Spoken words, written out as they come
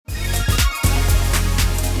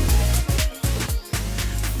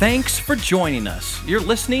Thanks for joining us. You're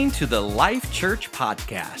listening to the Life Church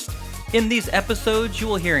Podcast. In these episodes, you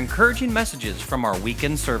will hear encouraging messages from our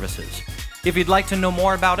weekend services. If you'd like to know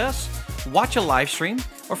more about us, watch a live stream,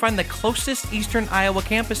 or find the closest Eastern Iowa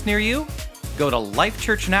campus near you, go to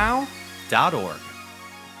lifechurchnow.org.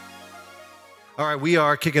 All right, we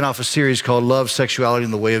are kicking off a series called Love, Sexuality,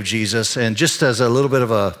 and the Way of Jesus. And just as a little bit of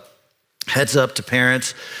a heads up to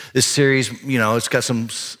parents, this series, it's got some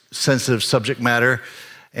sensitive subject matter.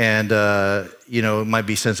 And, it might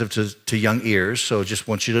be sensitive to young ears. So just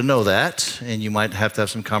want you to know that. And you might have to have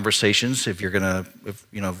some conversations if we're going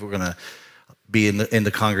to be in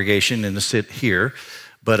the congregation and to sit here.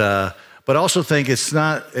 But I also think it's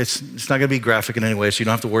not going to be graphic in any way. So you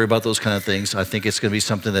don't have to worry about those kind of things. I think it's going to be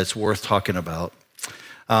something that's worth talking about.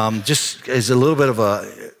 Just as a little bit of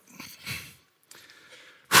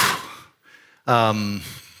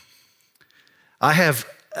I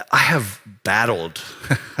have battled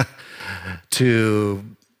to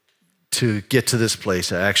get to this place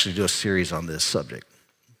to actually do a series on this subject.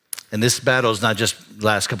 And this battle is not just the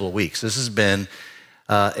last couple of weeks. This has been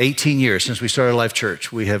 18 years since we started Life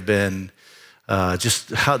Church. We have been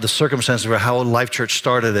just how the circumstances of how Life Church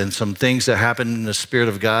started and some things that happened in the Spirit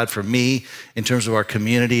of God for me in terms of our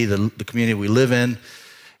community, the community we live in,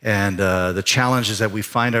 and the challenges that we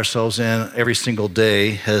find ourselves in every single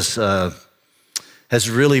day has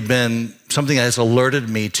really been something that has alerted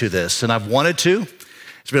me to this. And I've wanted to.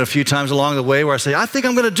 It's been a few times along the way where I say, I think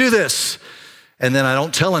I'm going to do this. And then I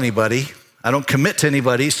don't tell anybody. I don't commit to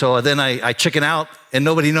anybody. So then I chicken out and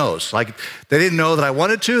nobody knows. Like they didn't know that I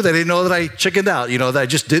wanted to. They didn't know that I chickened out, that I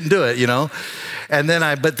just didn't do it, And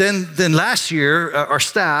then last year, our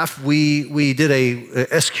staff, we did a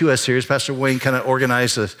SQS series. Pastor Wayne kind of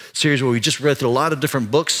organized a series where we just read through a lot of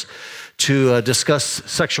different books to discuss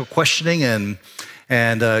sexual questioning and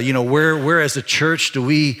where as a church how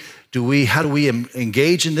do we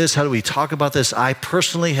engage in this? How do we talk about this? I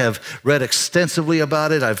personally have read extensively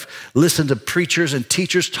about it. I've listened to preachers and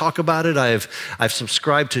teachers talk about it. I've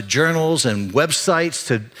subscribed to journals and websites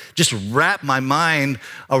to just wrap my mind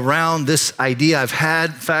around this idea. I've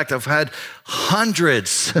had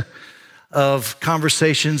hundreds of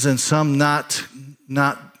conversations and some not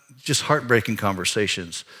just heartbreaking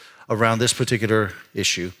conversations around this particular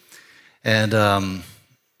issue. And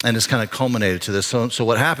it's kind of culminated to this. So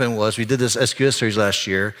what happened was we did this SQS series last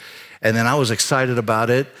year, and then I was excited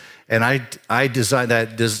about it, and I designed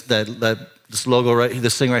this logo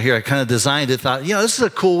this thing right here. I kind of designed it, thought, this is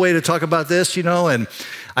a cool way to talk about this, and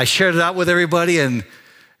I shared it out with everybody, and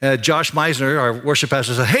Josh Meisner, our worship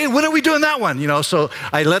pastor, said, hey, when are we doing that one? So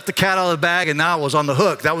I let the cat out of the bag, and now I was on the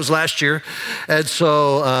hook. That was last year. And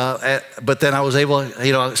so, but then I was able,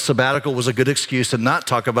 sabbatical was a good excuse to not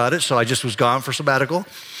talk about it, so I just was gone for sabbatical.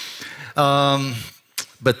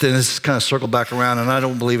 But then it's kind of circled back around, and I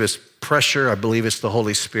don't believe it's pressure. I believe it's the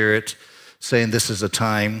Holy Spirit saying this is a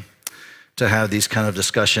time to have these kind of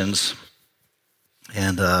discussions,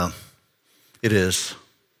 and it is.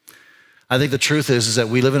 I think the truth is that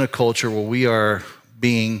we live in a culture where we are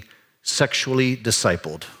being sexually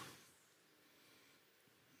discipled.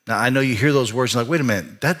 Now, I know you hear those words and you're like, wait a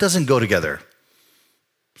minute, that doesn't go together.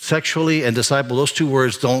 Sexually and disciple, those two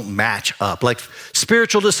words don't match up. Like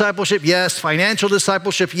spiritual discipleship, yes. Financial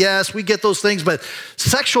discipleship, yes. We get those things, but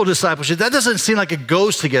sexual discipleship, that doesn't seem like it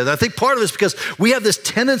goes together. I think part of this is because we have this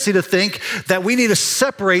tendency to think that we need to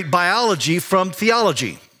separate biology from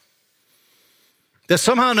theology. That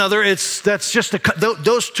somehow or another,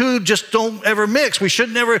 those two just don't ever mix. We should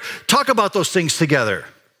never talk about those things together.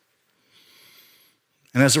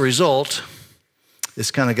 And as a result, it's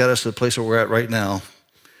kind of got us to the place where we're at right now.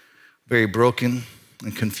 Very broken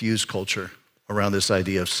and confused culture around this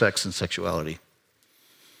idea of sex and sexuality.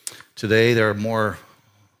 Today, there are more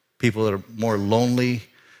people that are more lonely,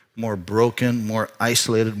 more broken, more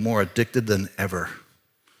isolated, more addicted than ever.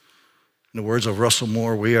 In the words of Russell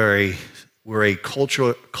Moore, we're a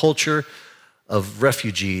culture of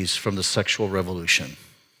refugees from the sexual revolution.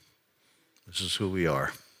 This is who we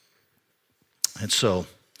are. And so,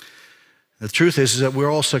 the truth is that we're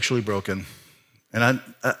all sexually broken. And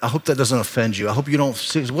I hope that doesn't offend you. I hope you don't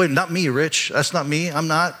say, wait, not me, Rich. That's not me. I'm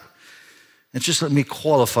not. And just let me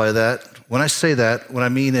qualify that. When I say that, what I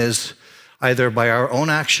mean is either by our own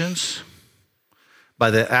actions, by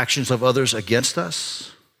the actions of others against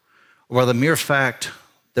us, or by the mere fact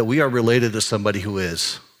that we are related to somebody who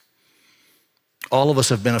is. All of us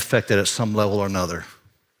have been affected at some level or another.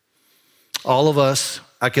 All of us,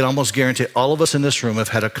 I can almost guarantee, all of us in this room have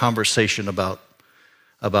had a conversation about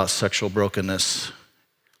sexual brokenness,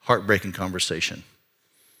 heartbreaking conversation.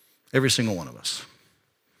 Every single one of us.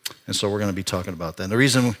 And so we're going to be talking about that. And the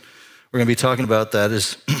reason we're going to be talking about that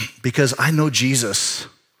is because I know Jesus.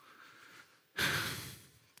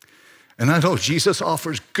 And I know Jesus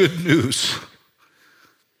offers good news.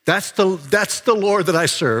 That's the Lord that I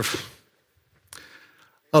serve.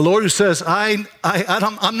 A Lord who says, I'm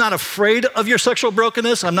not afraid of your sexual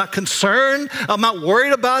brokenness. I'm not concerned. I'm not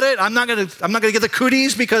worried about it. I'm not gonna get the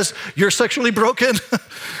cooties because you're sexually broken.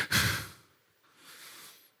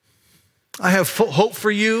 I have hope for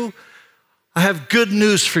you. I have good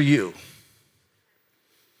news for you.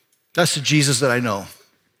 That's the Jesus that I know.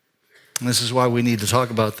 And this is why we need to talk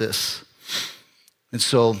about this. And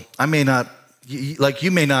so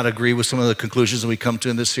you may not agree with some of the conclusions that we come to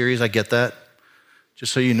in this series. I get that.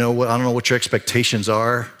 Just so you know, I don't know what your expectations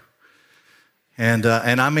are. And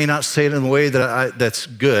I may not say it in a way that's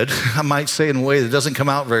good. I might say it in a way that doesn't come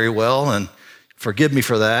out very well, and forgive me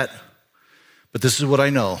for that. But this is what I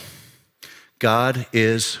know. God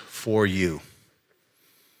is for you.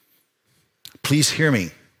 Please hear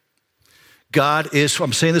me.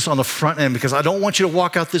 I'm saying this on the front end because I don't want you to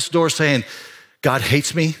walk out this door saying, God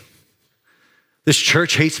hates me. This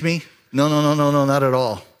church hates me. No, not at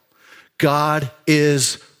all. God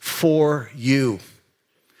is for you.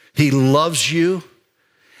 He loves you,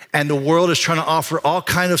 and the world is trying to offer all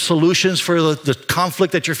kinds of solutions for the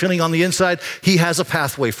conflict that you're feeling on the inside. He has a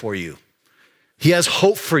pathway for you. He has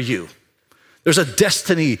hope for you. There's a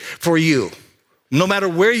destiny for you. No matter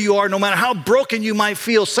where you are, no matter how broken you might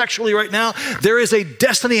feel sexually right now, there is a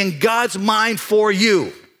destiny in God's mind for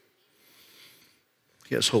you.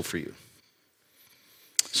 He has hope for you.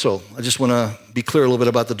 So I just want to be clear a little bit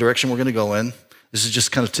about the direction we're going to go in. This is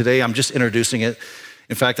just kind of today, I'm just introducing it.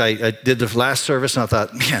 In fact, I did the last service and I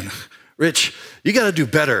thought, man, Rich, you got to do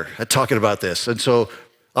better at talking about this. And so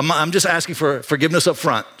I'm just asking for forgiveness up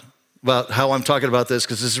front about how I'm talking about this,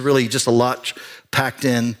 because this is really just a lot packed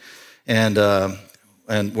in and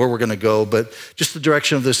where we're going to go. But just the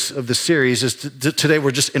direction of this series is today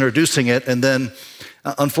we're just introducing it, and then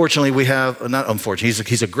unfortunately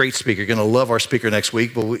he's a great speaker. You're going to love our speaker next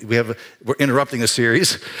week, but we're interrupting the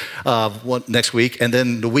series next week, and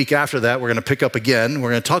then the week after that we're going to pick up again. We're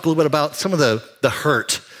going to talk a little bit about some of the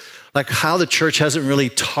hurt, like how the church hasn't really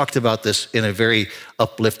talked about this in a very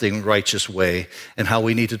uplifting, righteous way, and how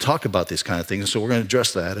we need to talk about these kind of things. So we're going to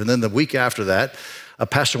address that. And then the week after that,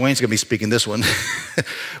 Pastor Wayne's going to be speaking this one.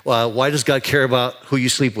 Why does God care about who you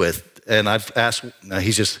sleep with? And I've asked,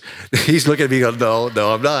 he's looking at me going, no,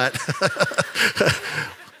 I'm not.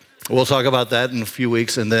 We'll talk about that in a few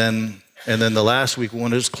weeks. And then the last week, we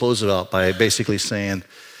want to just close it out by basically saying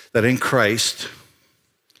that in Christ,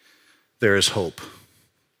 there is hope.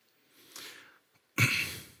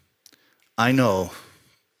 I know,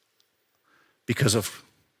 because of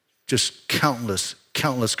just countless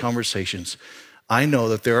conversations, I know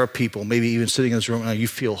that there are people, maybe even sitting in this room now, you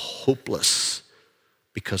feel hopeless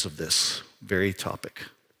because of this very topic.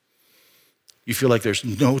 You feel like there's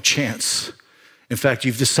no chance. In fact,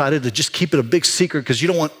 you've decided to just keep it a big secret because you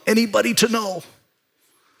don't want anybody to know.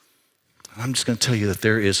 I'm just going to tell you that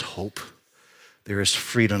there is hope. There is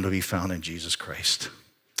freedom to be found in Jesus Christ.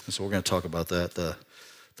 And so we're going to talk about that the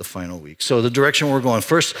final week. So the direction we're going.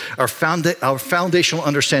 First, our foundational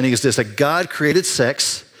understanding is this, that God created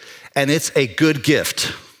sex, and it's a good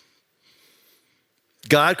gift.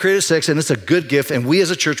 God created sex, and it's a good gift, and we as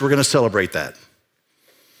a church, we're going to celebrate that.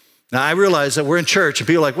 Now, I realize that we're in church, and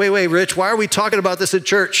people are like, wait, Rich, why are we talking about this in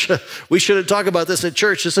church? We shouldn't talk about this in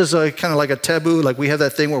church. This is kind of like a taboo. Like we have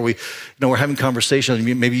that thing where we're having conversations.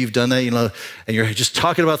 Maybe you've done that, and you're just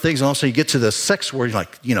talking about things, and also you get to the sex word, you're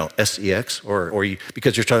like, sex, or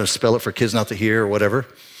because you're trying to spell it for kids not to hear or whatever.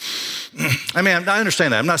 I mean, I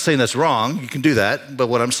understand that. I'm not saying that's wrong. You can do that. But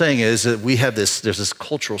what I'm saying is that there's this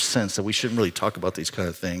cultural sense that we shouldn't really talk about these kind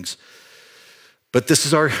of things. But this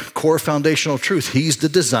is our core foundational truth. He's the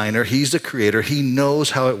designer. He's the creator. He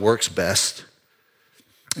knows how it works best.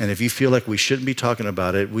 And if you feel like we shouldn't be talking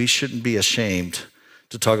about it, we shouldn't be ashamed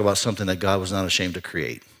to talk about something that God was not ashamed to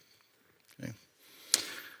create. Okay.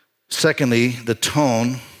 Secondly, the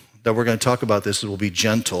tone that we're going to talk about this will be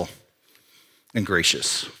gentle and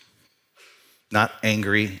gracious, not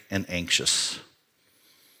angry and anxious.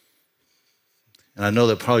 And I know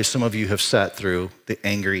that probably some of you have sat through the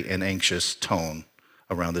angry and anxious tone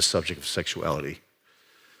around this subject of sexuality.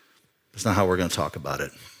 That's not how we're going to talk about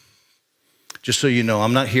it. Just so you know,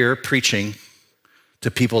 I'm not here preaching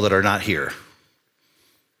to people that are not here.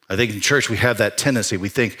 I think in church we have that tendency. We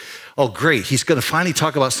think, oh, great, he's going to finally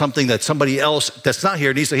talk about something that somebody else that's not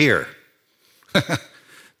here needs to hear.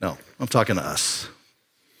 No, I'm talking to us.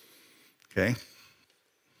 Okay?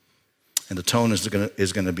 And the tone is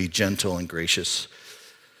going to be gentle and gracious.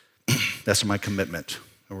 That's my commitment.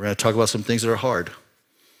 And we're going to talk about some things that are hard.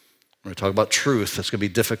 We're going to talk about truth. That's going to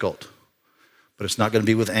be difficult. But it's not going to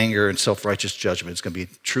be with anger and self-righteous judgment. It's going to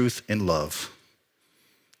be truth in love.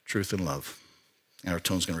 Truth in love. And our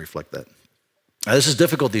tone's going to reflect that. Now, this is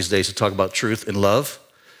difficult these days to talk about truth in love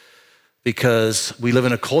because we live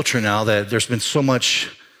in a culture now that there's been so much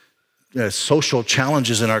social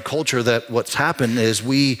challenges in our culture that what's happened is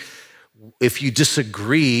if you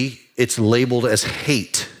disagree, it's labeled as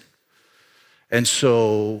hate. And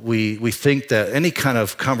so we think that any kind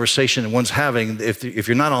of conversation one's having, if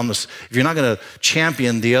you're not on this, if you're not going to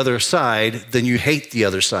champion the other side, then you hate the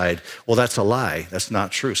other side. Well, that's a lie. That's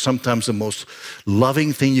not true. Sometimes the most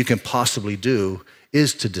loving thing you can possibly do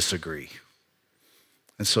is to disagree.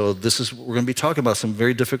 And so we're going to be talking about some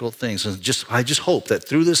very difficult things. And I just hope that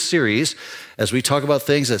through this series, as we talk about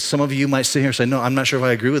things that some of you might sit here and say, no, I'm not sure if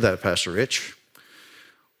I agree with that, Pastor Rich.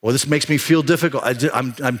 Well, this makes me feel difficult.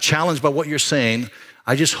 I'm challenged by what you're saying.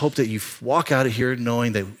 I just hope that you walk out of here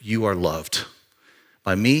knowing that you are loved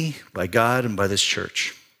by me, by God, and by this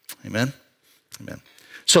church. Amen? Amen.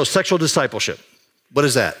 So sexual discipleship, what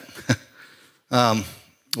is that?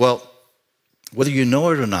 Well, whether you know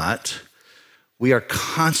it or not, we are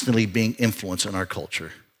constantly being influenced in our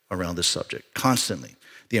culture around this subject, constantly.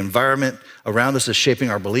 The environment around us is shaping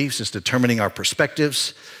our beliefs, it's determining our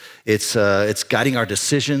perspectives, it's guiding our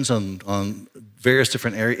decisions on various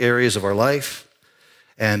different areas of our life.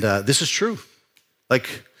 And this is true.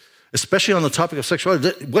 Like, especially on the topic of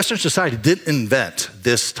sexuality, Western society didn't invent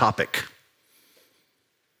this topic.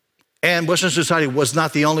 And Western society was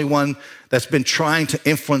not the only one that's been trying to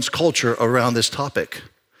influence culture around this topic.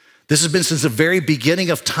 This has been since the very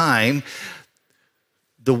beginning of time.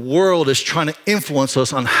 The world is trying to influence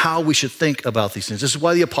us on how we should think about these things. This is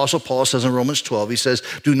why the Apostle Paul says in Romans 12, he says,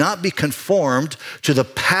 do not be conformed to the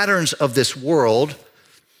patterns of this world.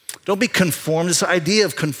 Don't be conformed. This idea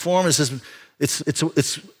of conform is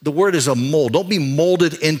the word is a mold. Don't be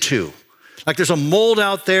molded into. Like there's a mold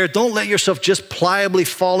out there. Don't let yourself just pliably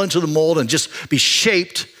fall into the mold and just be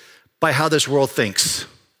shaped by how this world thinks.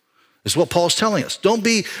 This is what Paul's telling us. Don't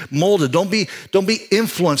be molded. Don't be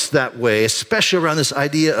influenced that way, especially around this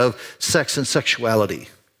idea of sex and sexuality.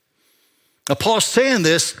 Now, Paul's saying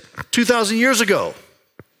this 2,000 years ago.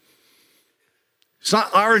 It's not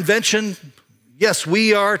our invention. Yes,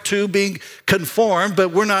 we are too being conformed, but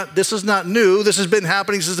this is not new. This has been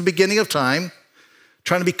happening since the beginning of time,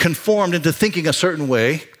 trying to be conformed into thinking a certain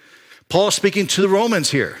way. Paul's speaking to the Romans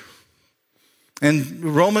here. And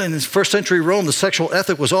in first century Rome, the sexual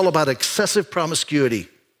ethic was all about excessive promiscuity.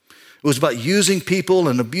 It was about using people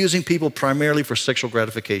and abusing people primarily for sexual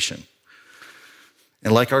gratification.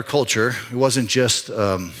 And like our culture, it wasn't just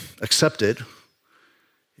accepted,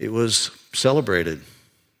 it was celebrated.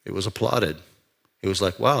 It was applauded. It was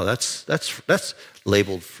like, wow, that's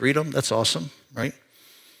labeled freedom. That's awesome, right?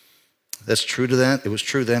 That's true to that. It was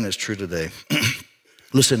true then, it's true today.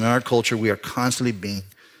 Listen, in our culture, we are constantly being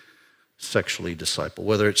sexually discipled,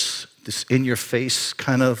 whether it's this in your face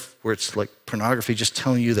kind of, where it's like pornography, just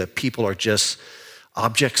telling you that people are just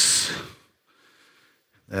objects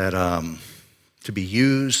that to be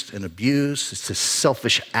used and abused. It's a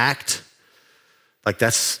selfish act. Like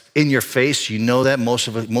that's in your face. You know that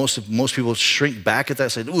most people shrink back at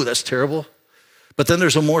that, say, "Ooh, that's terrible." But then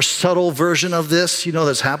there's a more subtle version of this,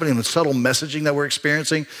 that's happening, the subtle messaging that we're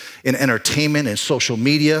experiencing in entertainment and social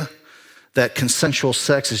media. That consensual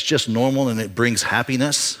sex is just normal and it brings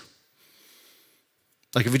happiness.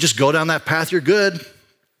 Like if you just go down that path, you're good.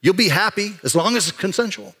 You'll be happy. As long as it's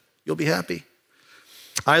consensual, you'll be happy.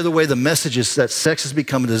 Either way, the message is that sex has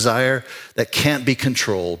become a desire that can't be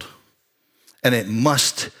controlled and it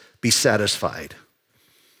must be satisfied.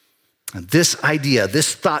 And this idea,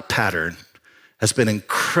 this thought pattern has been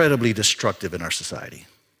incredibly destructive in our society.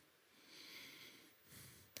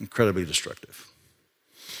 Incredibly destructive.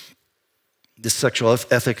 This sexual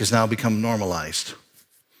ethic has now become normalized.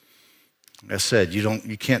 Like I said,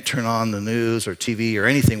 you can't turn on the news or TV or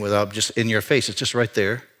anything without just in your face. It's just right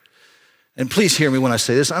there. And please hear me when I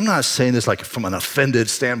say this. I'm not saying this like from an offended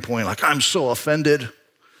standpoint, like I'm so offended.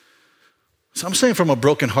 So I'm saying from a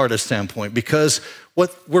brokenhearted standpoint, because the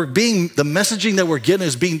messaging that we're getting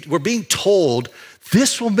is we're being told,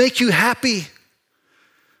 this will make you happy.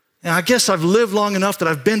 And I guess I've lived long enough that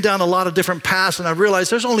I've been down a lot of different paths, and I've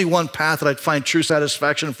realized there's only one path that I'd find true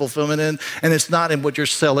satisfaction and fulfillment in, and it's not in what you're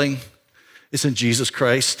selling. It's in Jesus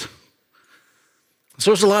Christ.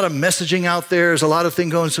 So there's a lot of messaging out there. There's a lot of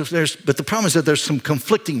things going on. But the problem is that there's some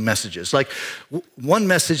conflicting messages. Like one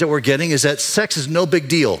message that we're getting is that sex is no big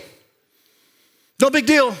deal. No big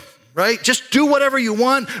deal. right? Just do whatever you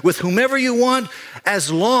want with whomever you want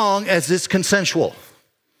as long as it's consensual.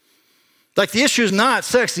 Like the issue is not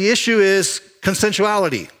sex, the issue is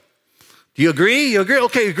consensuality. Do you agree? You agree?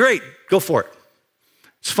 Okay, great, go for it.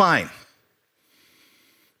 It's fine.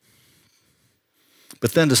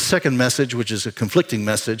 But then the second message, which is a conflicting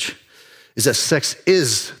message, is that sex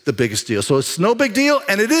is the biggest deal. So it's no big deal,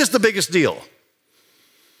 and it is the biggest deal.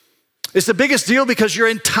 It's the biggest deal because your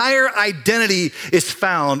entire identity is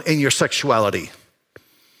found in your sexuality.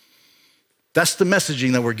 That's the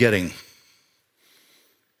messaging that we're getting.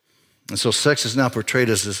 And so sex is now portrayed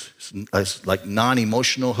as like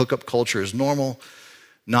non-emotional hookup culture is normal.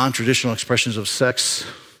 Non-traditional expressions of sex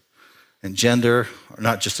and gender are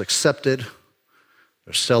not just accepted,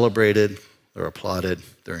 they're celebrated, they're applauded,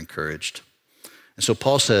 they're encouraged. And so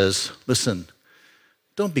Paul says, listen,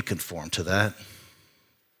 don't be conformed to that.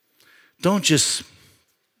 Don't just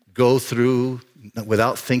go through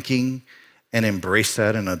without thinking and embrace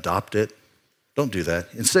that and adopt it. Don't do that.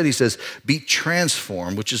 Instead, he says, be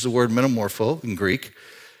transformed, which is the word metamorpho in Greek,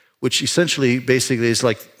 which essentially basically is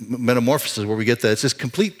like metamorphosis, where we get that. It's this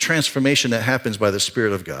complete transformation that happens by the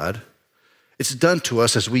Spirit of God. It's done to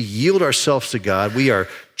us as we yield ourselves to God. We are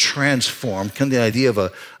transformed. Kind of the idea of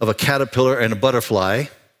a caterpillar and a butterfly.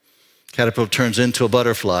 Caterpillar turns into a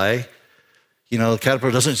butterfly. You know, the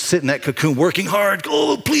caterpillar doesn't sit in that cocoon working hard.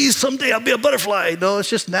 Oh, please, someday I'll be a butterfly. No, it's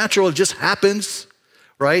just natural. It just happens,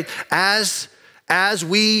 right? As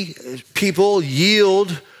we people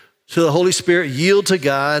yield to the Holy Spirit, yield to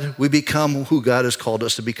God, we become who God has called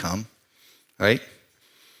us to become, right?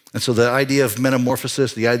 And so the idea of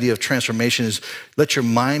metamorphosis, the idea of transformation is let your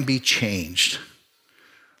mind be changed.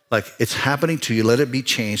 Like it's happening to you, let it be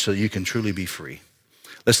changed so you can truly be free.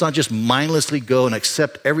 Let's not just mindlessly go and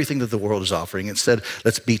accept everything that the world is offering. Instead,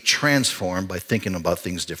 let's be transformed by thinking about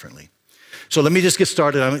things differently. So let me just get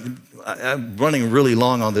started. I'm running really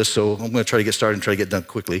long on this, so I'm going to try to get started and try to get done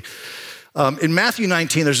quickly. In Matthew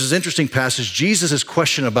 19, there's this interesting passage. Jesus is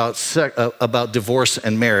questioned about divorce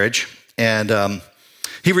and marriage, and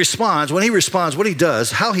he responds. When he responds, what he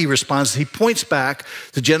does, how he responds, he points back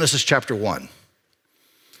to Genesis chapter 1.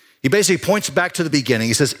 He basically points back to the beginning.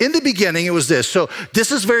 He says, in the beginning, it was this. So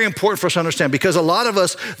this is very important for us to understand because a lot of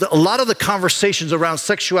the conversations around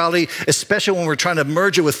sexuality, especially when we're trying to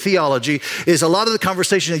merge it with theology, is a lot of the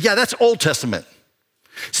conversation, yeah, that's Old Testament.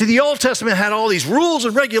 See, the Old Testament had all these rules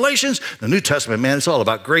and regulations. The New Testament, man, it's all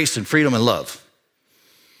about grace and freedom and love.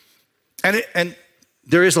 And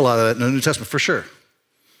there is a lot of that in the New Testament for sure.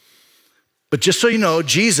 But just so you know,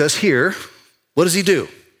 Jesus here, what does he do?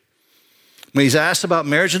 When he's asked about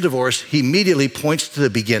marriage and divorce, he immediately points to the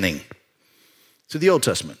beginning, to the Old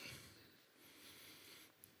Testament.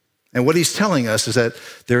 And what he's telling us is that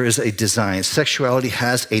there is a design. Sexuality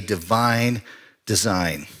has a divine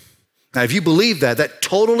design. Now, if you believe that, that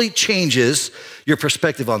totally changes your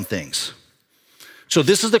perspective on things. So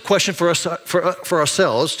this is the question for us, for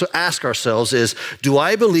ourselves to ask ourselves is, do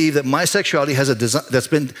I believe that my sexuality has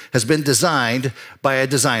been designed by a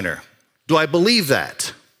designer? Do I believe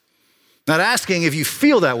that? Not asking if you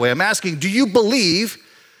feel that way. I'm asking, do you believe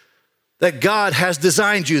that God has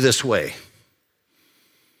designed you this way?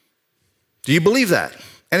 Do you believe that?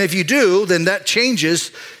 And if you do, then that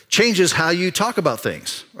changes how you talk about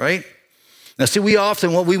things, right? Now, see,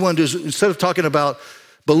 what we want to do is instead of talking about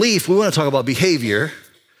belief, we want to talk about behavior,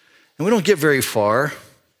 and we don't get very far.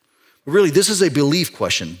 But really, this is a belief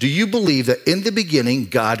question. Do you believe that in the beginning,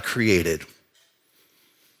 God created?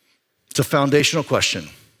 It's a foundational question.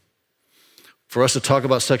 For us to talk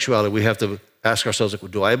about sexuality, we have to ask ourselves,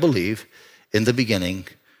 do I believe in the beginning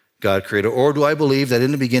God created? Or do I believe that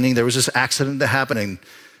in the beginning there was this accident that happened and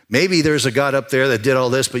maybe there's a God up there that did all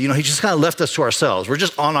this, but he just kind of left us to ourselves. We're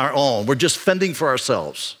just on our own. We're just fending for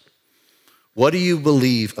ourselves. What do you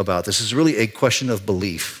believe about this? This is really a question of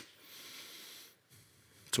belief.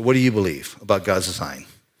 So what do you believe about God's design?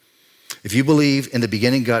 If you believe in the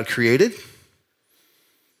beginning God created,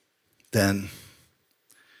 then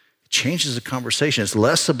changes the conversation. It's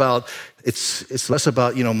less about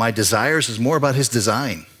my desires, it's more about his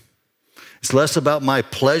design. It's less about my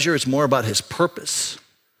pleasure, it's more about his purpose.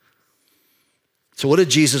 So what did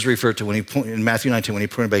Jesus refer to in Matthew 19 when he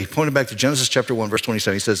pointed back to Genesis chapter 1 verse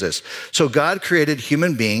 27? He says this, so God created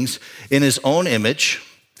human beings in his own image.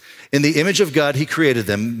 In the image of God he created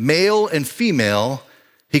them, male and female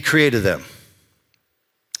he created them.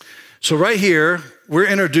 So right here we're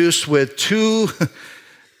introduced with two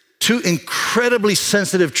incredibly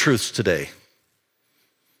sensitive truths today.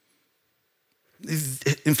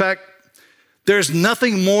 In fact, there's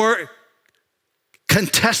nothing more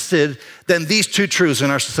contested than these two truths in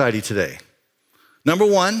our society today. Number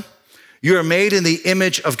one, You are made in the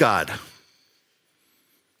image of God.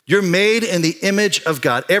 You're made in the image of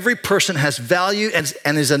God. Every person has value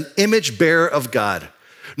and is an image bearer of God.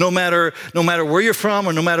 No matter where you're from,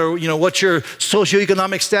 or no matter what your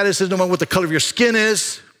socioeconomic status is, no matter what the color of your skin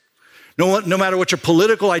is, no matter what your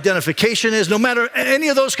political identification is, no matter any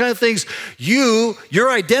of those kind of things,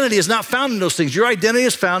 your identity is not found in those things. Your identity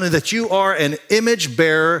is found in that you are an image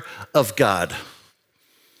bearer of God.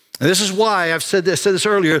 And this is why, I said this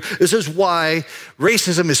earlier, this is why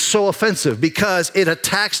racism is so offensive, because it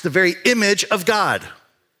attacks the very image of God.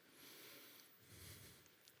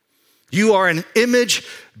 You are an image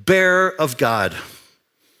bearer of God.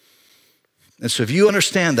 And so if you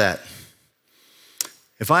understand that,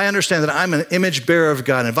 if I understand that I'm an image bearer of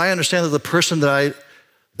God, and if I understand that the person that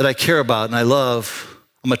I care about and I love,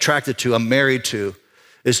 I'm attracted to, I'm married to,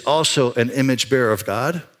 is also an image bearer of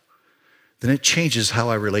God, then it changes how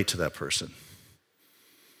I relate to that person.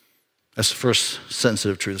 That's the first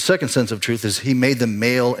sensitive truth. The second sensitive truth is he made them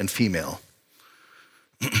male and female.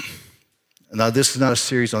 Now, this is not a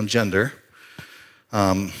series on gender,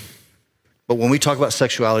 but when we talk about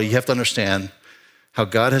sexuality, you have to understand how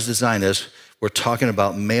God has designed us. We're talking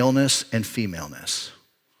about maleness and femaleness.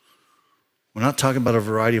 We're not talking about a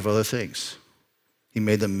variety of other things. He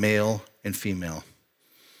made them male and female.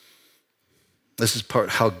 This is part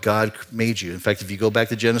how God made you. In fact, if you go back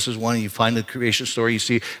to Genesis 1 and you find the creation story, you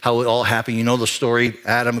see how it all happened. You know the story.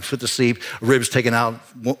 Adam was put to sleep, ribs taken out,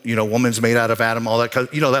 woman's made out of Adam, all that,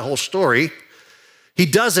 that whole story. He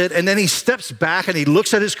does it, and then he steps back and he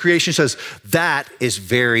looks at his creation and says, that is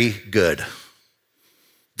very good.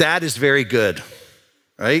 That is very good,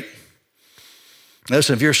 right?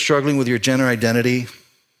 Listen, if you're struggling with your gender identity,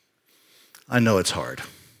 I know it's hard.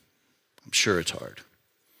 I'm sure it's hard.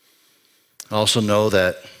 I also know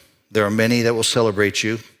that there are many that will celebrate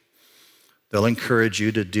you. They'll encourage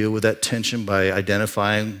you to deal with that tension by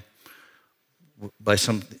identifying by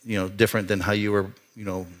some, different than how you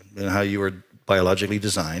were, biologically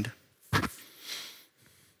designed.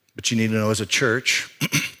 But you need to know as a church,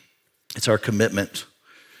 it's our commitment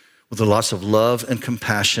with lots of love and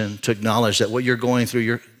compassion to acknowledge that what you're going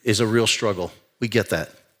through is a real struggle. We get that.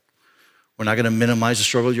 We're not going to minimize the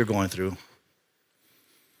struggle you're going through.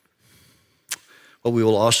 But we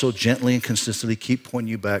will also gently and consistently keep pointing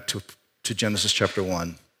you back to Genesis chapter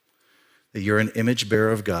 1, that you're an image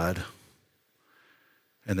bearer of God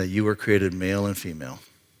and that you were created male and female.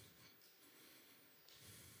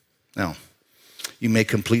 Now, you may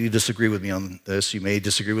completely disagree with me on this. You may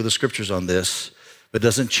disagree with the scriptures on this, but it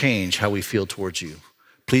doesn't change how we feel towards you.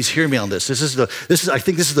 Please hear me on this. I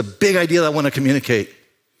think this is the big idea that I want to communicate.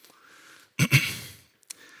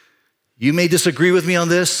 You may disagree with me on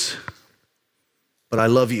this, but I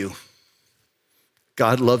love you.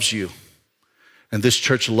 God loves you, and this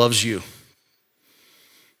church loves you.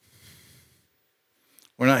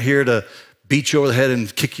 We're not here to beat you over the head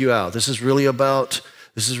and kick you out. This is really about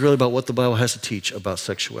what the Bible has to teach about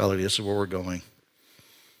sexuality. This is where we're going.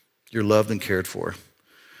 You're loved and cared for. And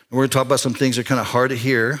we're going to talk about some things that are kind of hard to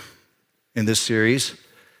hear in this series.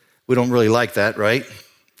 We don't really like that, right?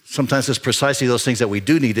 Sometimes it's precisely those things that we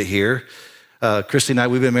do need to hear. Christy and I,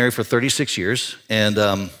 we've been married for 36 years, and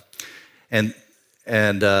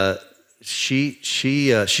she's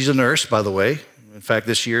a nurse, by the way. In fact,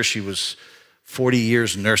 this year she was 40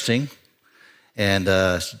 years nursing, and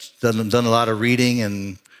done a lot of reading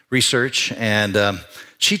and research, and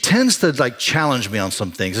she tends to challenge me on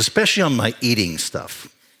some things, especially on my eating stuff.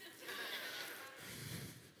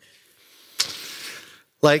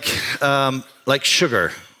 Like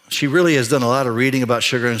sugar. She really has done a lot of reading about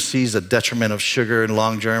sugar and sees the detriment of sugar in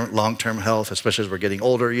long-term health, especially as we're getting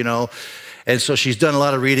older, And so she's done a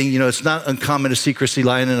lot of reading. It's not uncommon to see Christy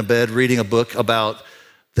lying in a bed reading a book about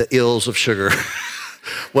the ills of sugar.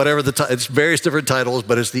 Whatever it's various different titles,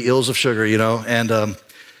 but it's the ills of sugar,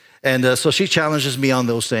 And so she challenges me on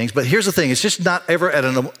those things. But here's the thing, it's just not ever at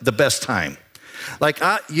the best time.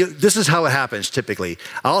 This is how it happens typically.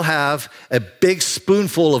 I'll have a big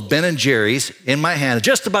spoonful of Ben & Jerry's in my hand,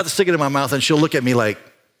 just about to stick it in my mouth, and she'll look at me like,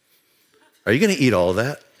 are you going to eat all of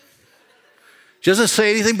that? She doesn't say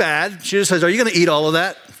anything bad. She just says, are you going to eat all of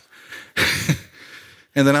that?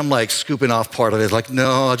 And then I'm scooping off part of it.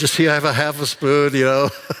 No, I'll just have a half a spoon,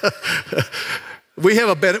 We have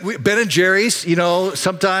a Ben & Jerry's,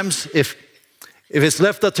 sometimes if it's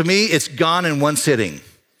left up to me, it's gone in one sitting.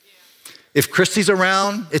 If Christy's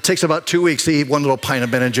around, it takes about 2 weeks to eat one little pint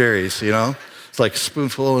of Ben & Jerry's, It's like a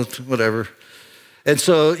spoonful of whatever. And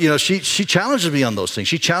so, she challenges me on those things.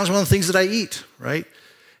 She challenges me on the things that I eat, right?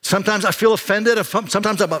 Sometimes I feel offended.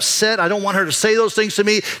 Sometimes I'm upset. I don't want her to say those things to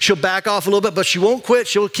me. She'll back off a little bit, but she won't quit.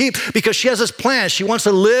 She'll keep, because she has this plan. She wants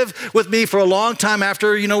to live with me for a long time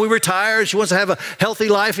after, we retire. She wants to have a healthy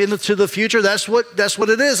life into the future. That's what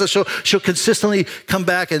it is. So she'll consistently come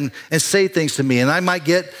back and say things to me. And I might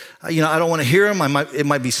get, I don't want to hear them. I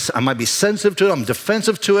might be sensitive to it. I'm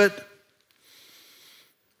defensive to it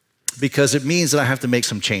because it means that I have to make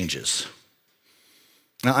some changes.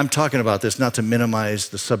 Now, I'm talking about this not to minimize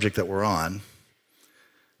the subject that we're on,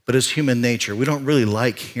 but as human nature, we don't really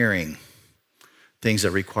like hearing things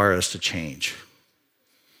that require us to change.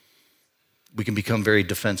 We can become very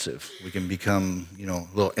defensive. We can become, a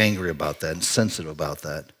little angry about that and sensitive about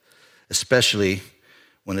that, especially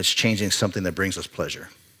when it's changing something that brings us pleasure.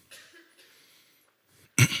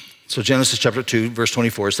 So Genesis chapter 2, verse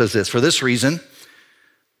 24 says this, "For this reason,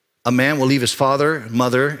 a man will leave his father and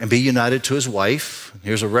mother and be united to his wife."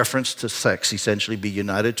 Here's a reference to sex, essentially, be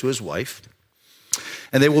united to his wife.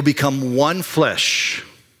 "And they will become one flesh."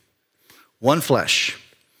 One flesh.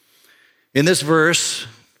 In this verse,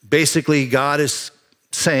 basically, God is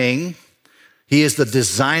saying he is the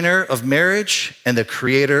designer of marriage and the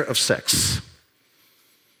creator of sex.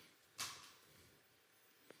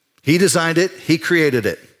 He designed it, he created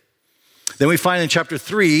it. Then we find in chapter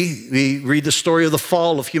 3, we read the story of the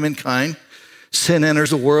fall of humankind. Sin enters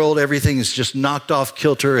the world. Everything is just knocked off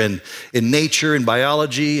kilter in nature, in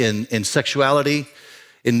biology, in sexuality.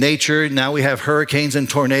 In nature, now we have hurricanes and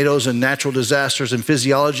tornadoes and natural disasters. In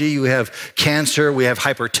physiology, we have cancer, we have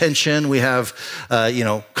hypertension, we have,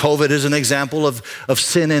 COVID is an example of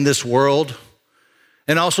sin in this world.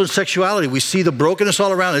 And also in sexuality, we see the brokenness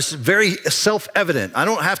all around. It's very self-evident. I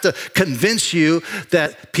don't have to convince you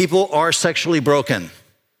that people are sexually broken.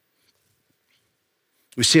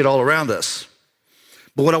 We see it all around us.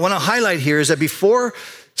 But what I want to highlight here is that before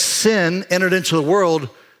sin entered into the world,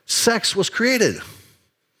 sex was created.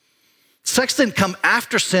 Sex didn't come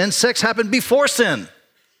after sin. Sex happened before sin.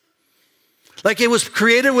 Like it was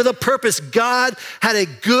created with a purpose. God had a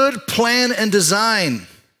good plan and design.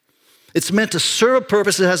 It's meant to serve a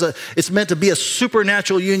purpose. It's meant to be a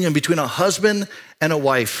supernatural union between a husband and a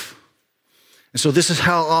wife. And so this is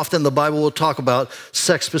how often the Bible will talk about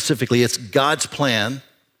sex specifically. It's God's plan.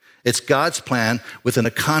 It's God's plan within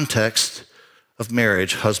a context of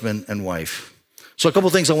marriage, husband and wife. So a couple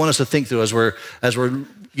of things I want us to think through as we're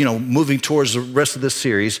moving towards the rest of this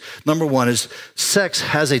series. Number one is sex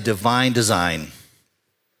has a divine design.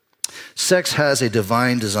 Sex has a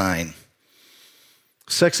divine design.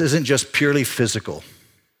 Sex isn't just purely physical.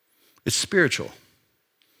 It's spiritual.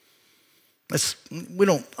 I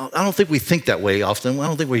don't think we think that way often. I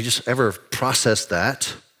don't think we just ever process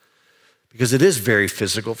that because it is very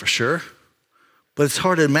physical for sure, but it's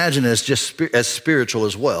hard to imagine as just as spiritual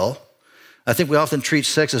as well. I think we often treat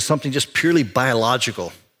sex as something just purely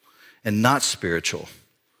biological and not spiritual.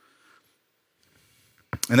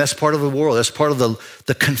 And that's part of the world. That's part of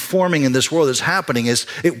the conforming in this world that's happening is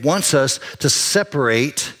it wants us to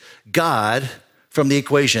separate God from the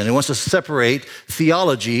equation. It wants to separate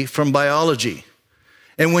theology from biology.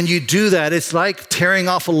 And when you do that, it's like tearing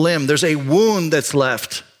off a limb. There's a wound that's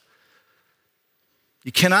left.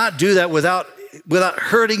 You cannot do that without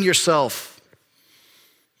hurting yourself.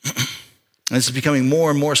 And it's becoming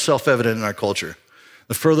more and more self-evident in our culture.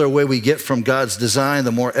 The further away we get from God's design,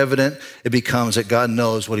 the more evident it becomes that God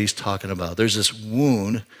knows what he's talking about. There's this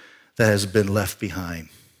wound that has been left behind.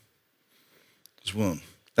 This wound.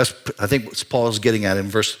 That's, I think, what Paul is getting at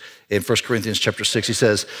in 1 Corinthians chapter 6. He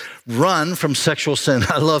says, run from sexual sin.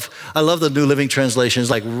 I love the New Living Translation.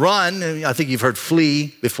 It's like run. I think you've heard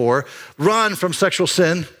flee before. Run from sexual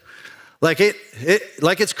sin. Like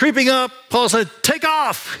it's creeping up. Paul said, take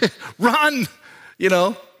off, run,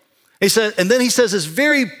 He said, and then he says this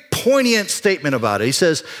very poignant statement about it. He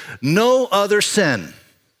says, no other sin.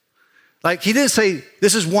 Like he didn't say,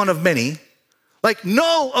 this is one of many. Like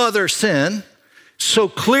no other sin so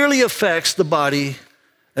clearly affects the body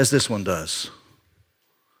as this one does.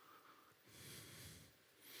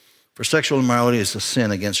 For sexual immorality is a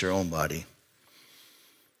sin against your own body.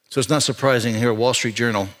 So it's not surprising here at Wall Street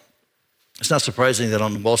Journal, it's not surprising that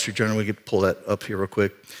on the Wall Street Journal, we could pull that up here real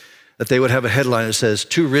quick, that they would have a headline that says,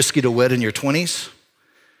 too risky to wed in your 20s.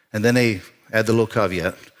 And then they add the little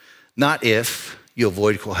caveat, not if you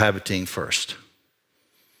avoid cohabiting first.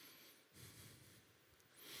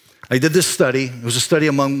 I did this study. It was a study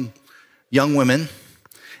among young women.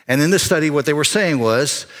 And in this study, what they were saying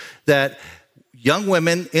was that young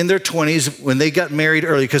women in their 20s, when they got married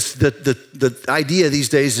early, because the idea these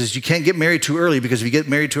days is you can't get married too early, because if you get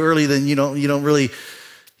married too early, then you don't really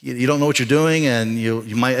you don't know what you're doing, and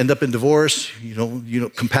you might end up in divorce,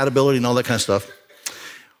 compatibility and all that kind of stuff.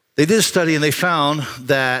 They did a study and they found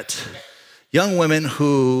that young women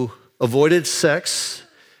who avoided sex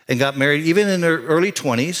and got married even in their early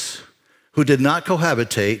 20s, who did not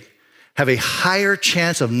cohabitate, have a higher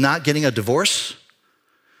chance of not getting a divorce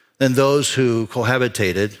than those who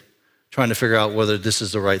cohabitated, trying to figure out whether this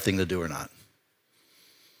is the right thing to do or not.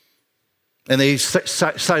 And they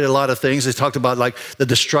cited a lot of things. They talked about like the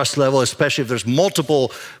distrust level, especially if there's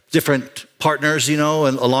multiple different partners, and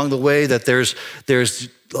along the way that there's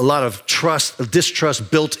a lot of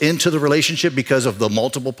distrust built into the relationship because of the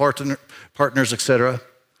multiple partners, et cetera.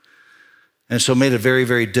 And so made it very,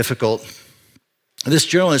 very difficult. And this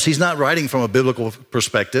journalist, he's not writing from a biblical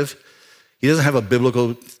perspective. He doesn't have a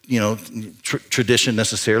biblical, tradition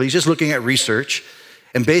necessarily. He's just looking at research.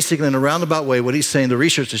 And basically, in a roundabout way, what he's saying, the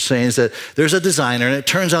research is saying, is that there's a designer, and it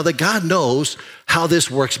turns out that God knows how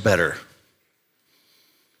this works better.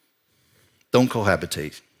 Don't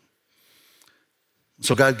cohabitate.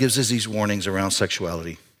 So God gives us these warnings around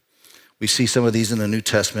sexuality. We see some of these in the New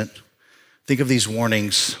Testament. Think of these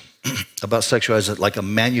warnings about sexuality as like a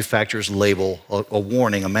manufacturer's label, a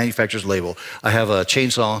warning, a manufacturer's label. I have a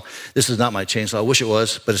chainsaw. This is not my chainsaw. I wish it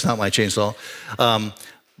was, but it's not my chainsaw.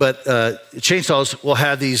 But chainsaws will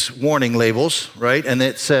have these warning labels, right? And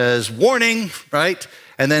it says, warning, right?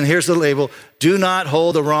 And then here's the label, do not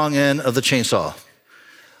hold the wrong end of the chainsaw.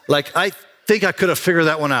 Like, I think I could have figured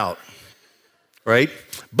that one out, right?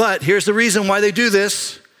 But here's the reason why they do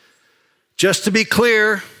this. Just to be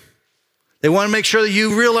clear, they want to make sure that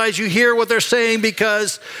you realize you hear what they're saying,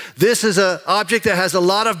 because this is an object that has a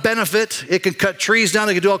lot of benefit. It can cut trees down,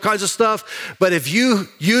 it can do all kinds of stuff. But if you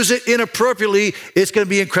use it inappropriately, it's going to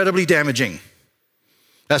be incredibly damaging.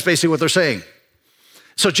 That's basically what they're saying.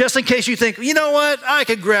 So just in case you think, you know what, I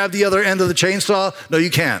could grab the other end of the chainsaw. No, you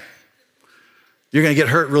can't. You're going to get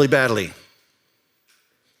hurt really badly.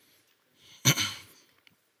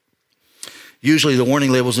 Usually the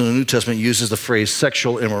warning labels in the New Testament uses the phrase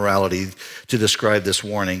sexual immorality to describe this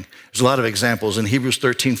warning. There's a lot of examples. In Hebrews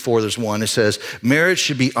 13:4, there's one. It says, marriage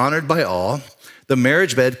should be honored by all, the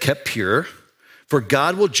marriage bed kept pure, for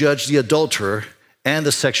God will judge the adulterer and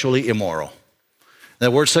the sexually immoral.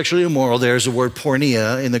 That word sexually immoral, there's the word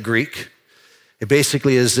porneia in the Greek. It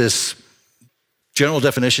basically is this general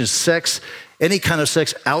definition, sex, any kind of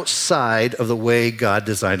sex outside of the way God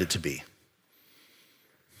designed it to be.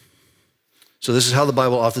 So this is how the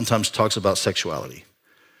Bible oftentimes talks about sexuality.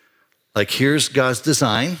 Like, here's God's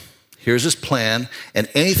design, here's his plan, and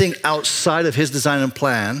anything outside of his design and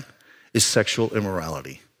plan is sexual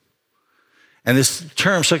immorality. And this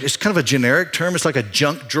term, it's kind of a generic term. It's like a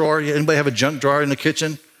junk drawer. Anybody have a junk drawer in the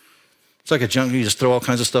kitchen? It's like a junk, you just throw all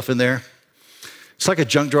kinds of stuff in there. It's like a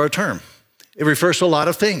junk drawer term. It refers to a lot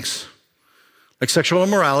of things. Like, sexual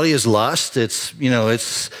immorality is lust, it's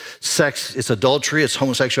sex, it's adultery, it's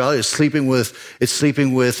homosexuality, it's sleeping with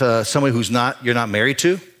somebody you're not married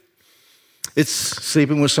to. It's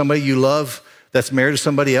sleeping with somebody you love that's married to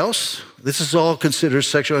somebody else. This is all considered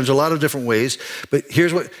sexual. There's a lot of different ways, but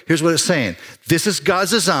here's what it's saying. This is God's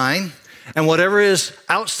design, and whatever is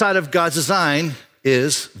outside of God's design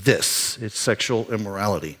is this. It's sexual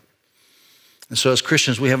immorality. And so as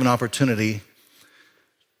Christians, we have an opportunity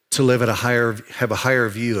to have a higher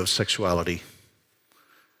view of sexuality,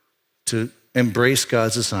 to embrace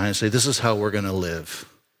God's design and say, this is how we're going to live,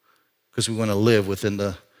 because we want to live within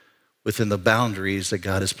the boundaries that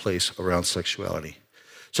God has placed around sexuality.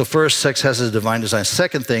 So first, sex has a divine design.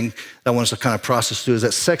 Second thing that I want us to kind of process through is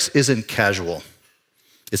that sex isn't casual.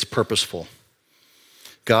 It's purposeful.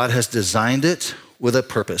 God has designed it with a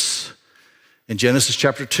purpose. In Genesis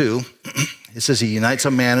chapter 2, it says he unites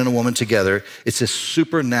a man and a woman together. It's a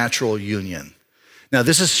supernatural union. Now,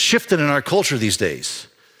 this has shifted in our culture these days.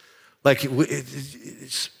 Like,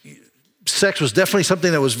 sex was definitely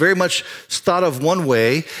something that was very much thought of one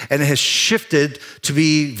way, and it has shifted to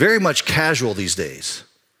be very much casual these days.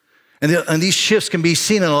 And these shifts can be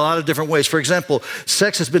seen in a lot of different ways. For example,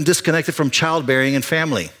 sex has been disconnected from childbearing and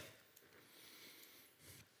family.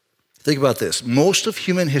 Think about this. Most of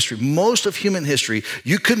human history,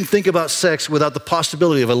 you couldn't think about sex without the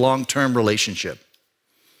possibility of a long-term relationship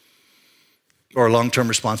or a long-term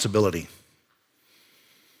responsibility.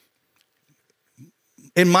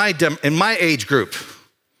 In my age group,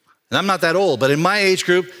 and I'm not that old, but in my age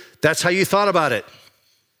group, that's how you thought about it.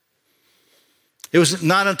 It was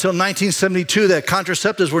not until 1972 that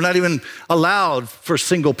contraceptives were not even allowed for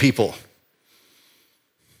single people.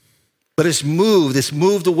 But it's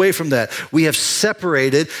moved away from that. We have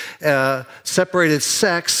separated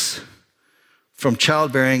sex from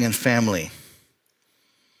childbearing and family.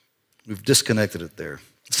 We've disconnected it there.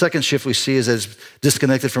 The second shift we see is that it's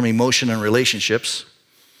disconnected from emotion and relationships.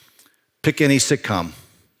 Pick any sitcom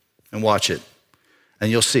and watch it,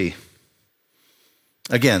 and you'll see.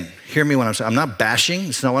 Again, hear me when I'm saying, I'm not bashing.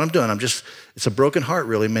 It's not what I'm doing. It's a broken heart,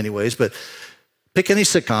 really, in many ways. But pick any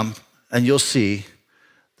sitcom, and you'll see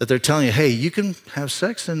that they're telling you, hey, you can have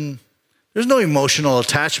sex, and there's no emotional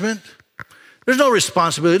attachment. There's no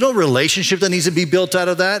responsibility, no relationship that needs to be built out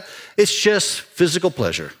of that. It's just physical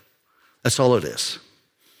pleasure. That's all it is.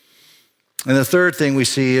 And the third thing we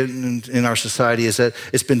see in our society is that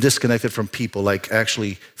it's been disconnected from people, like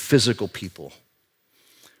actually physical people.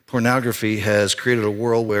 Pornography has created a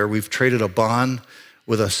world where we've traded a bond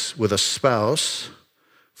with a spouse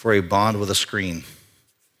for a bond with a screen.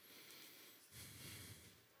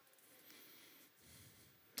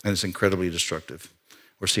 And it's incredibly destructive.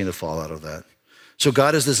 We're seeing the fallout of that. So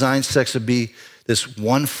God has designed sex to be this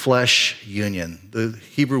one flesh union. The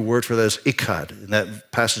Hebrew word for that is ikhad. In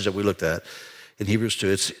that passage that we looked at in Hebrews 2,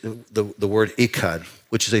 it's the word ikhad,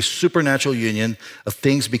 which is a supernatural union of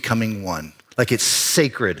things becoming one. Like it's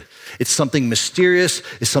sacred. It's something mysterious.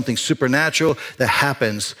 It's something supernatural that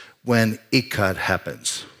happens when ikhad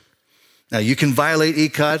happens. Now, you can violate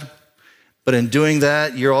ikhad, but in doing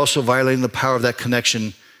that, you're also violating the power of that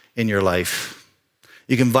connection in your life.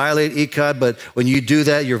 You can violate ikhad, but when you do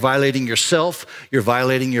that, you're violating yourself, you're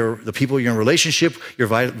violating the people you're in relationship, you're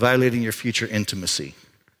violating your future intimacy.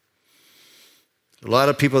 A lot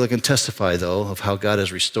of people that can testify, though, of how God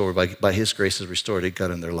has restored, by His grace has restored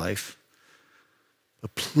ikhad in their life.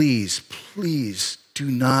 But please, please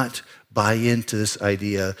do not buy into this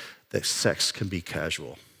idea that sex can be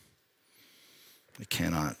casual. It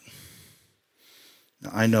cannot. Now,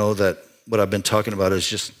 I know that what I've been talking about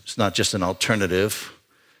is it's not just an alternative.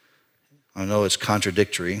 I know it's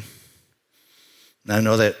contradictory. And I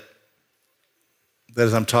know that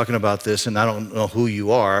as I'm talking about this, and I don't know who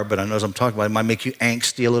you are, but I know as I'm talking about it, might make you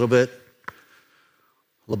angsty a little bit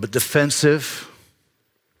defensive.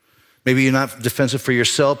 Maybe you're not defensive for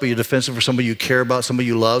yourself, but you're defensive for somebody you care about, somebody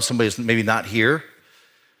you love, somebody who's maybe not here.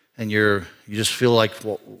 And you just feel like,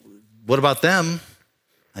 well, what about them?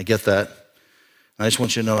 I get that. I just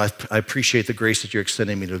want you to know I appreciate the grace that you're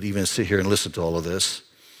extending me to even sit here and listen to all of this.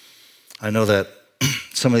 I know that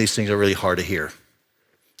some of these things are really hard to hear.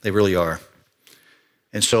 They really are.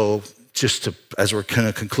 And so as we're kind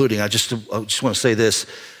of concluding, I just want to say this.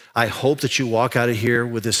 I hope that you walk out of here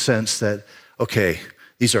with this sense that, okay,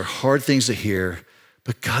 these are hard things to hear,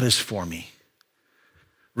 but God is for me.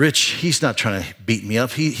 Rich, he's not trying to beat me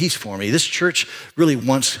up. He's for me. This church really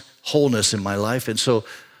wants wholeness in my life, and so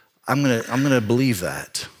I'm gonna believe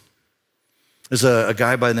that. There's a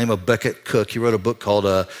guy by the name of Becket Cook. He wrote a book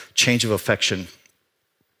called Change of Affection.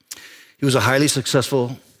 He was a highly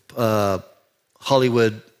successful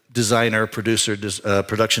Hollywood designer, producer,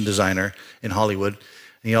 production designer in Hollywood.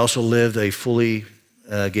 And he also lived a fully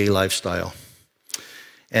gay lifestyle.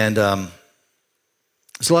 And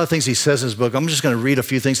there's a lot of things he says in his book. I'm just going to read a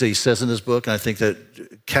few things that he says in his book, and I think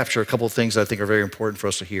that capture a couple of things that I think are very important for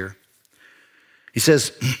us to hear. He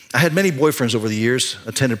says, I had many boyfriends over the years,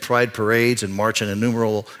 attended pride parades and marched in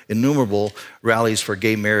innumerable rallies for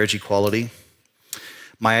gay marriage equality.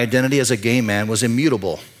 My identity as a gay man was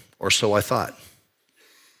immutable, or so I thought.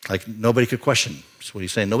 Like nobody could question. That's what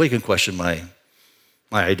he's saying. Nobody can question my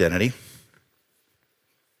identity.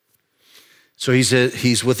 So he's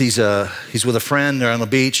with a friend. They're on the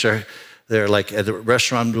beach. They're like at a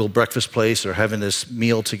restaurant, little breakfast place. They're having this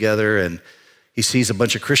meal together, and he sees a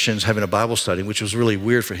bunch of Christians having a Bible study, which was really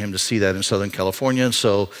weird for him to see that in Southern California. And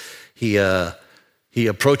so he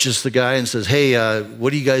approaches the guy and says, hey,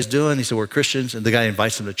 what are you guys doing? He said, we're Christians. And the guy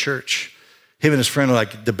invites him to church. Him and his friend are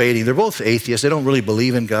like debating. They're both atheists. They don't really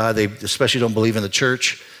believe in God. They especially don't believe in the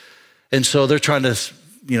church. And so they're trying to,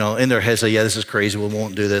 in their heads say, yeah, this is crazy. We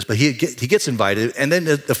won't do this. But he gets invited. And then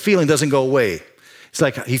the feeling doesn't go away. It's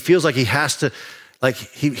like he feels like he has to, like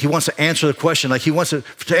he wants to answer the question, like he wants to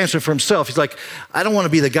answer for himself. He's like, I don't want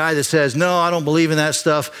to be the guy that says, no, I don't believe in that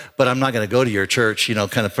stuff, but I'm not going to go to your church, he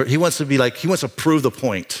wants to prove the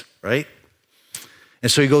point, right?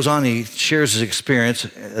 And so he goes on, he shares his experience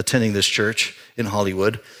attending this church in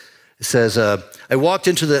Hollywood. It says, I walked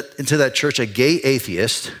into that church a gay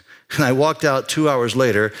atheist, and I walked out 2 hours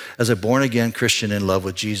later as a born-again Christian in love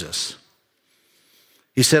with Jesus.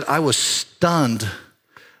 He said, I was stunned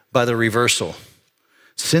by the reversal.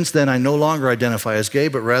 Since then, I no longer identify as gay,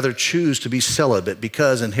 but rather choose to be celibate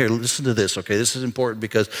because, and here, listen to this, okay? This is important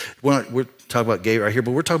because we're talking about gay right here,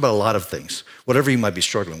 but we're talking about a lot of things, whatever you might be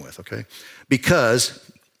struggling with, okay?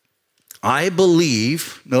 Because I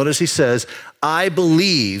believe, notice he says, I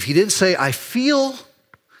believe. He didn't say I feel.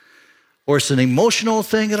 or it's an emotional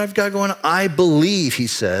thing that I've got going on. I believe, he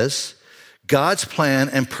says, God's plan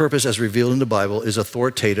and purpose as revealed in the Bible is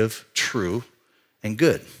authoritative, true, and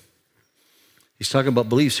good. He's talking about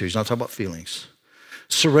beliefs here. He's not talking about feelings.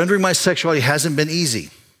 Surrendering my sexuality hasn't been easy.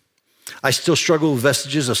 I still struggle with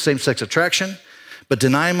vestiges of same-sex attraction, but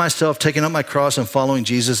denying myself, taking up my cross, and following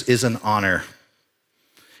Jesus is an honor.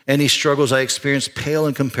 Any struggles I experience pale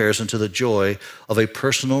in comparison to the joy of a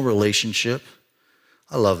personal relationship.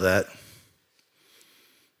 I love that.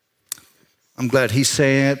 I'm glad he's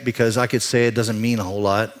saying it because I could say it doesn't mean a whole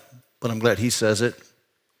lot, but I'm glad he says it.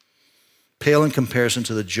 Pale in comparison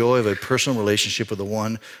to the joy of a personal relationship with the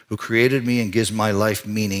one who created me and gives my life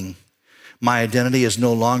meaning. My identity is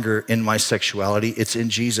no longer in my sexuality, it's in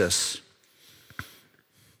Jesus.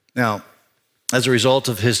 Now, as a result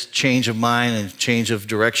of his change of mind and change of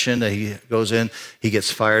direction that he goes in, he gets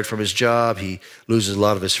fired from his job, he loses a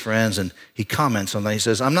lot of his friends, and he comments on that. He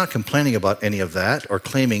says, I'm not complaining about any of that or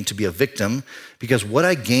claiming to be a victim because what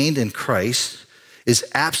I gained in Christ is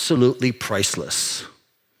absolutely priceless.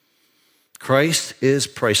 Christ is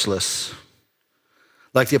priceless.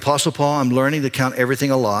 Like the Apostle Paul, I'm learning to count everything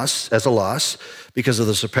as a loss because of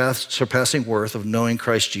the surpassing worth of knowing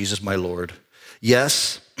Christ Jesus, my Lord.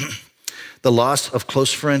 Yes, the loss of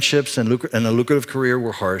close friendships and a lucrative career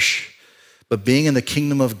were harsh, but being in the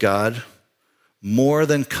kingdom of God more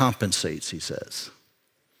than compensates, he says.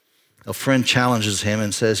 A friend challenges him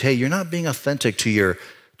and says, hey, you're not being authentic to your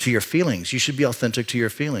feelings. You should be authentic to your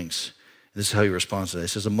feelings. And this is how he responds to that. He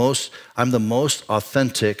says, I'm the most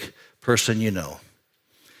authentic person you know.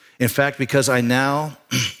 In fact, because I'm now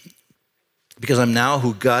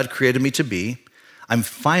who God created me to be, I'm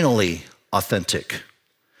finally authentic.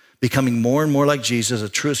 Becoming more and more like Jesus, the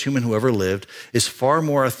truest human who ever lived, is far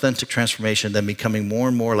more authentic transformation than becoming more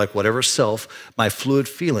and more like whatever self my fluid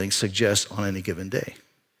feelings suggest on any given day.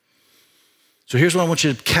 So here's what I want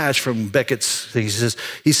you to catch from Beckett's thing.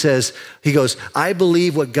 He goes, I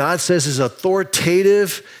believe what God says is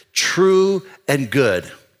authoritative, true, and good.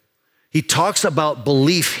 He talks about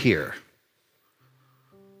belief here.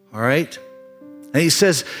 All right? And he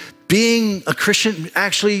says, being a Christian,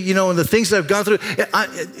 actually, and the things that I've gone through,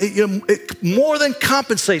 it more than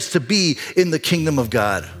compensates to be in the kingdom of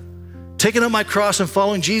God. Taking up my cross and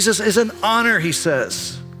following Jesus is an honor, he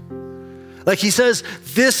says. Like he says,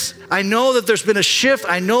 I know that there's been a shift.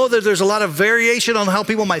 I know that there's a lot of variation on how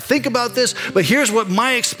people might think about this, but here's what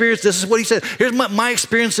my experience, this is what he said, here's what my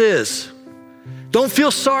experience is. Don't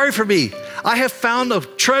feel sorry for me. I have found a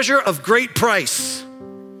treasure of great price.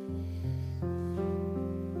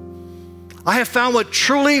 I have found what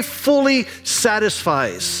truly, fully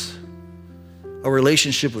satisfies a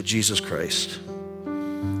relationship with Jesus Christ.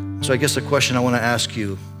 So I guess the question I want to ask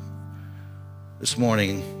you this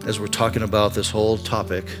morning, as we're talking about this whole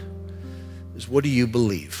topic, is what do you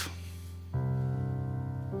believe?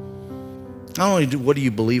 Not only what do you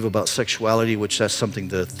believe about sexuality, which that's something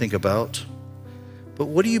to think about, but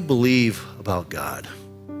what do you believe about God?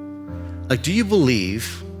 Like, do you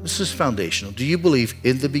believe, this is foundational, do you believe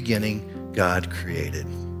in the beginning God created?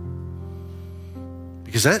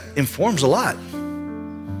 Because that informs a lot.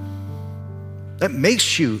 That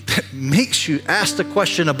makes you ask the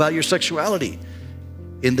question about your sexuality.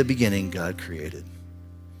 In the beginning, God created.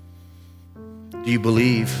 Do you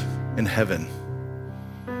believe in heaven?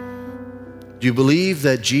 Do you believe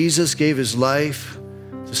that Jesus gave his life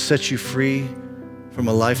to set you free from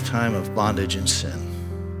a lifetime of bondage and sin?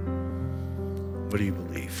 What do you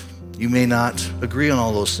believe? You may not agree on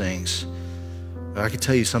all those things, but I can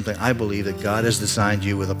tell you something. I believe that God has designed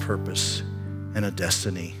you with a purpose and a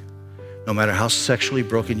destiny. No matter how sexually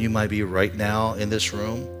broken you might be right now in this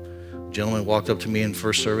room, a gentleman walked up to me in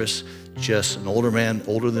first service, just an older man,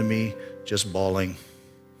 older than me, just bawling.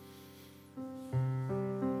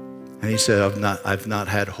 And he said, I've not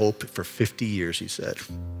had hope for 50 years, he said.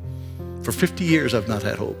 For 50 years, I've not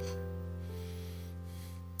had hope.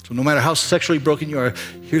 So no matter how sexually broken you are,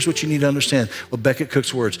 here's what you need to understand. Well, Beckett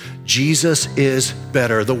Cook's words, Jesus is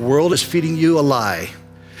better. The world is feeding you a lie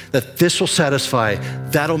that this will satisfy,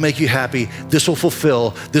 that'll make you happy, this will fulfill,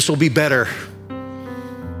 this will be better.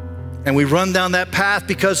 And we run down that path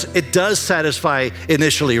because it does satisfy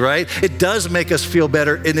initially, right? It does make us feel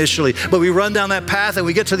better initially. But we run down that path and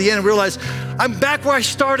we get to the end and realize, I'm back where I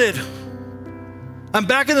started. I'm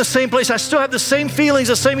back in the same place. I still have the same feelings,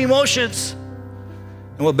 the same emotions.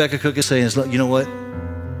 And what Beckett Cook is saying is, look, you know what?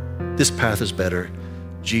 This path is better.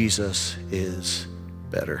 Jesus is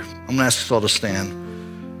better. I'm gonna ask us all to stand.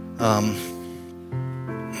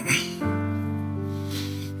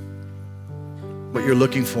 What you're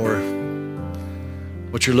looking for,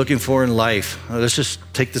 what you're looking for in life. Let's just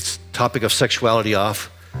take this topic of sexuality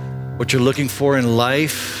off. What you're looking for in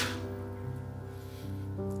life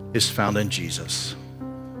is found in Jesus.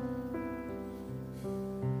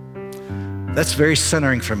 That's very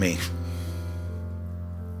centering for me.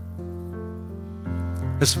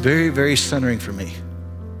 That's very, very centering for me.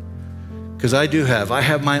 Because I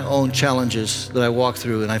have my own challenges that I walk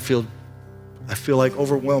through and I feel like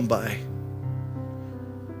overwhelmed by.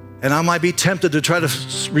 And I might be tempted to try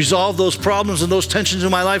to resolve those problems and those tensions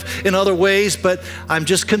in my life in other ways, but I'm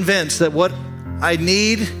just convinced that what I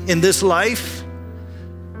need in this life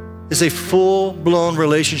is a full-blown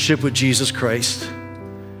relationship with Jesus Christ.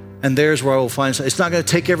 And there's where I will find, it's not gonna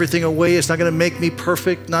take everything away. It's not gonna make me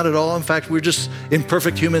perfect, not at all. In fact, we're just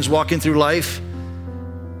imperfect humans walking through life,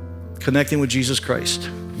 connecting with Jesus Christ.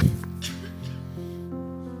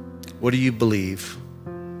 What do you believe?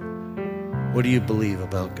 What do you believe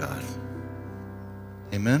about God?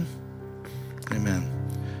 Amen? Amen.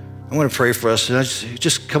 I want to pray for us.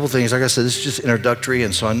 Just a couple things. Like I said, this is just introductory,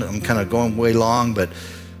 and so I'm kind of going way long, but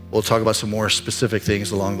we'll talk about some more specific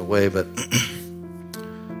things along the way. But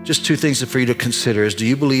just two things for you to consider is, do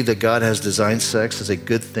you believe that God has designed sex as a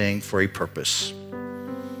good thing for a purpose?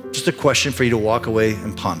 Just a question for you to walk away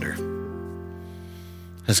and ponder.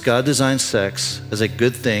 Has God designed sex as a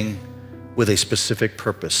good thing with a specific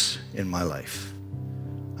purpose in my life?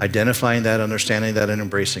 Identifying that, understanding that, and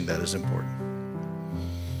embracing that is important.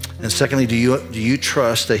 And secondly, do you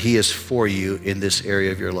trust that He is for you in this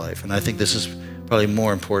area of your life? And I think this is probably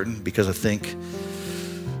more important, because I think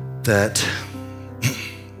that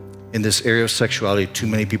in this area of sexuality, too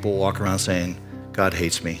many people walk around saying, God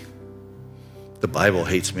hates me. The Bible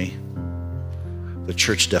hates me. The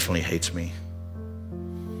church definitely hates me.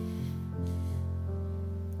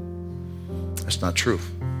 That's not true.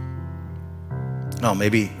 No,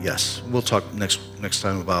 maybe, yes. We'll talk next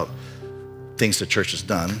time about things the church has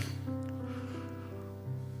done.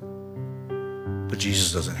 But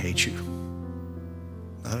Jesus doesn't hate you.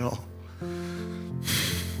 Not at all.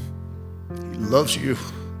 He loves you.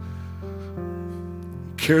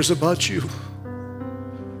 He cares about you.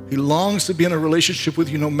 He longs to be in a relationship with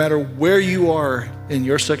you no matter where you are in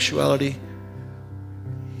your sexuality.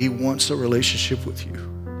 He wants a relationship with you.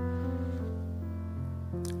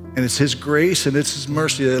 And it's His grace and it's His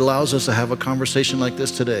mercy that allows us to have a conversation like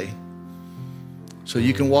this today. So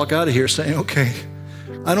you can walk out of here saying, okay,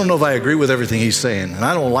 I don't know if I agree with everything he's saying, and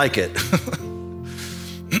I don't like it.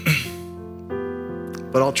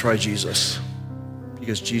 But I'll try Jesus,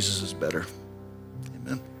 because Jesus is better.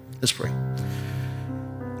 Amen. Let's pray.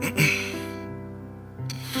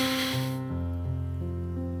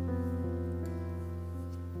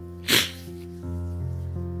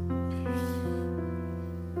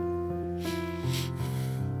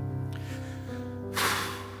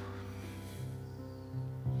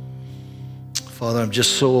 Father, I'm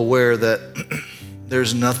just so aware that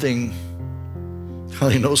there's nothing,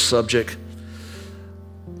 probably no subject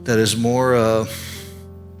that is more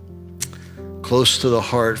close to the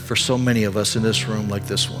heart for so many of us in this room like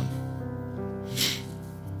this one.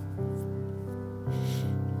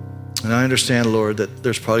 And I understand, Lord, that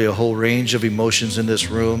there's probably a whole range of emotions in this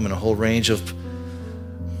room and a whole range of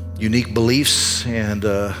unique beliefs and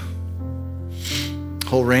a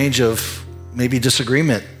whole range of maybe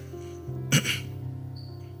disagreement.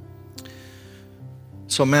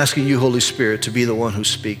 So I'm asking you, Holy Spirit, to be the one who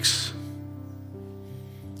speaks.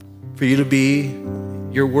 For you to be,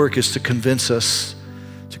 your work is to convince us,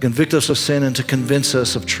 to convict us of sin and to convince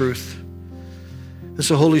us of truth. And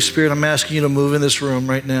so, Holy Spirit, I'm asking you to move in this room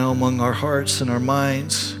right now among our hearts and our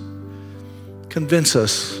minds. Convince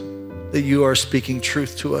us that you are speaking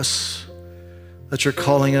truth to us, that you're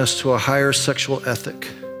calling us to a higher sexual ethic,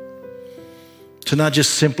 to not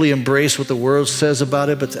just simply embrace what the world says about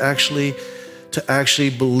it, but to actually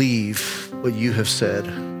believe what you have said.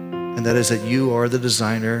 And that is that you are the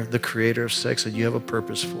designer, the creator of sex, and you have a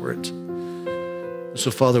purpose for it.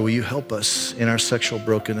 So, Father, will you help us in our sexual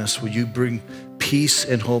brokenness? Will you bring peace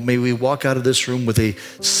and hope? May we walk out of this room with a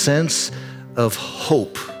sense of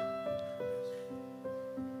hope.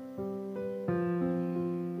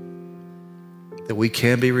 That we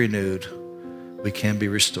can be renewed, we can be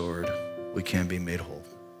restored, we can be made whole.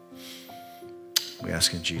 We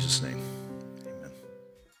ask in Jesus' name.